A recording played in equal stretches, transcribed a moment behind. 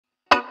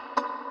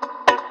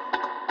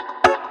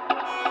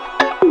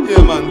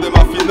Yeah man, them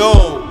have to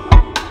know.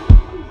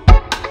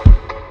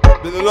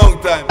 Been a long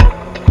time.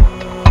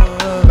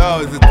 Now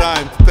is the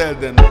time to tell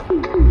them.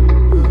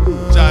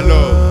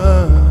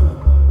 Shalom.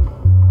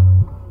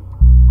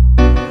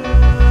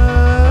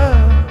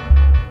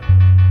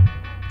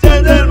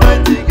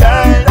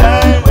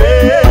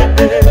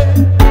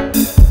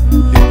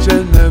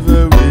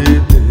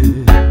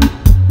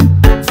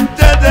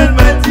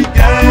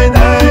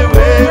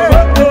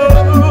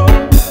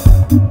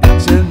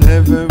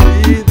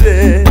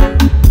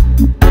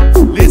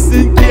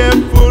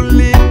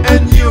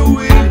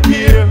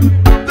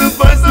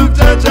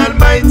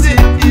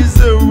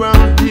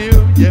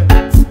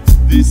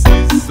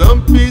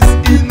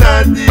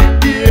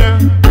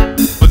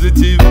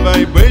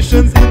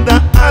 Vibrations in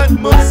the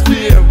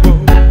atmosphere.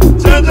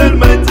 Judge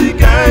Almighty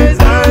guides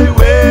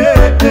highway.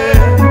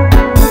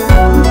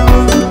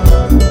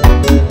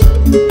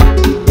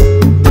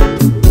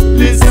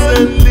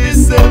 Listen,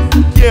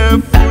 listen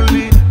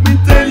carefully. Me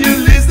tell you,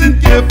 listen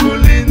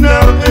carefully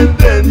now, and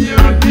then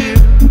you'll hear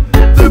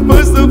the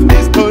voice of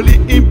His Holy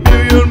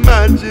Imperial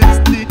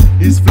Majesty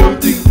is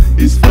floating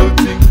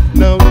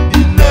now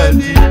in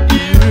the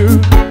ear.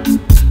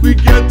 We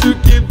got to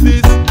keep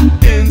this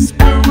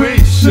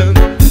inspiration.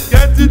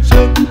 Got to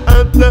jump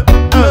out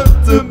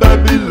the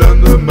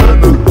Babylon, the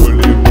man of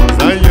holy.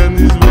 Zion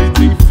is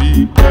waiting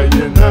for I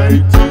and I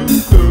to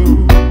go.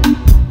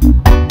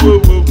 Whoa,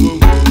 whoa, whoa,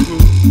 whoa,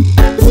 whoa.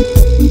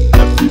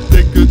 Have to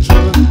take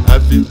control,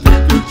 have to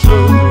take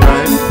control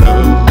right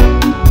now.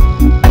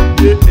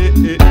 Yeah, yeah,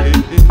 yeah, yeah,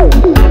 yeah.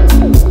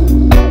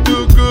 Do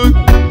good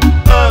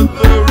or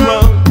the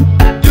wrong.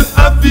 You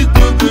have to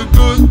do the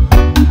good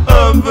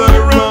or the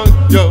wrong.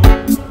 Yo,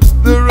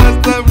 the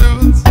Rasta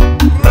roots,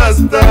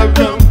 Rasta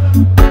wrong.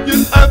 You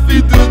have to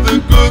do the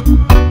good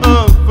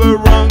or the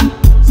wrong.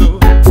 So,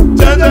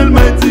 Judge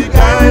Almighty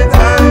guides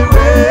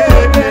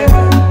highway.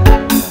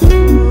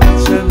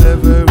 Each and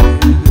every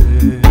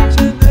day.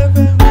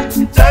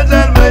 Judge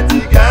Almighty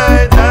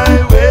guides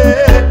highway.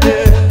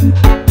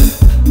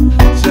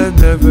 Each and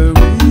every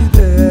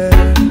day.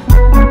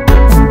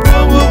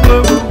 Whoa, whoa,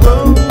 whoa,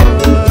 whoa, whoa.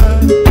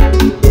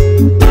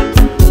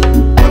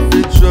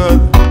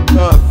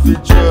 Half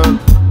it run.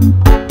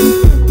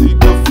 You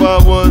go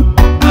forward.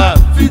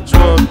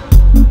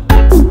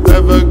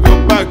 Never go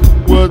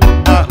backward,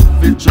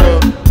 feature.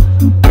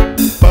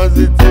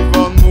 Positive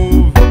on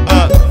move,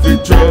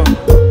 feature.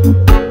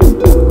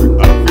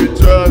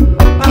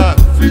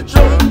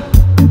 Feature.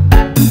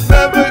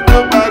 Never go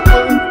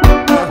backward,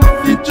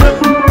 feature.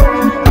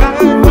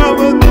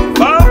 Forward,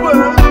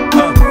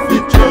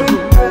 feature.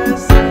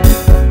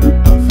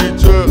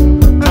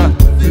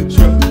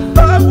 Feature.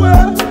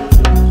 Forward,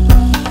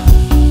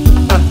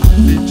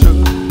 feature.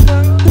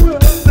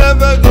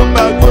 Never go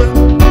backward.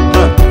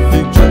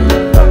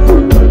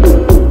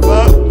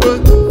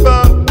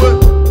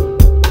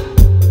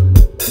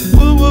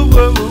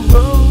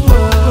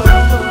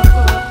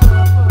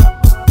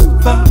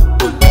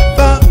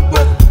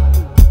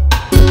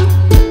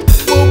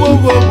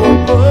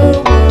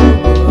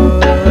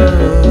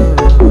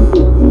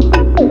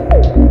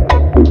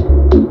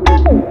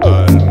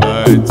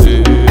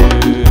 Almighty,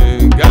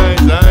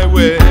 guides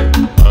highway.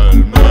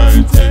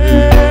 Almighty,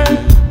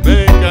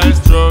 make I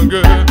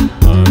stronger.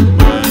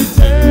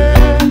 Almighty,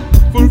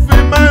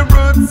 fulfill my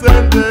roots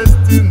and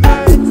destiny.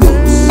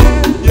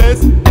 Yes,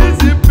 His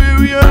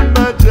Imperial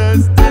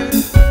Majesty.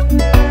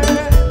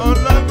 All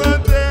over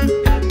there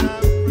in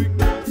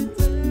Africa,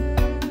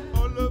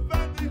 all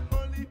over the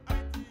holy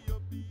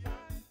Ethiopia.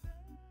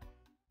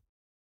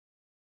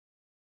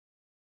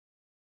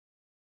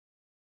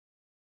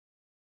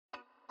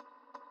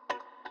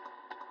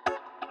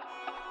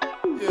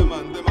 Yeah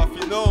man, them have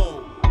to know.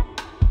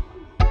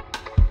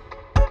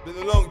 Been a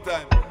long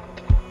time.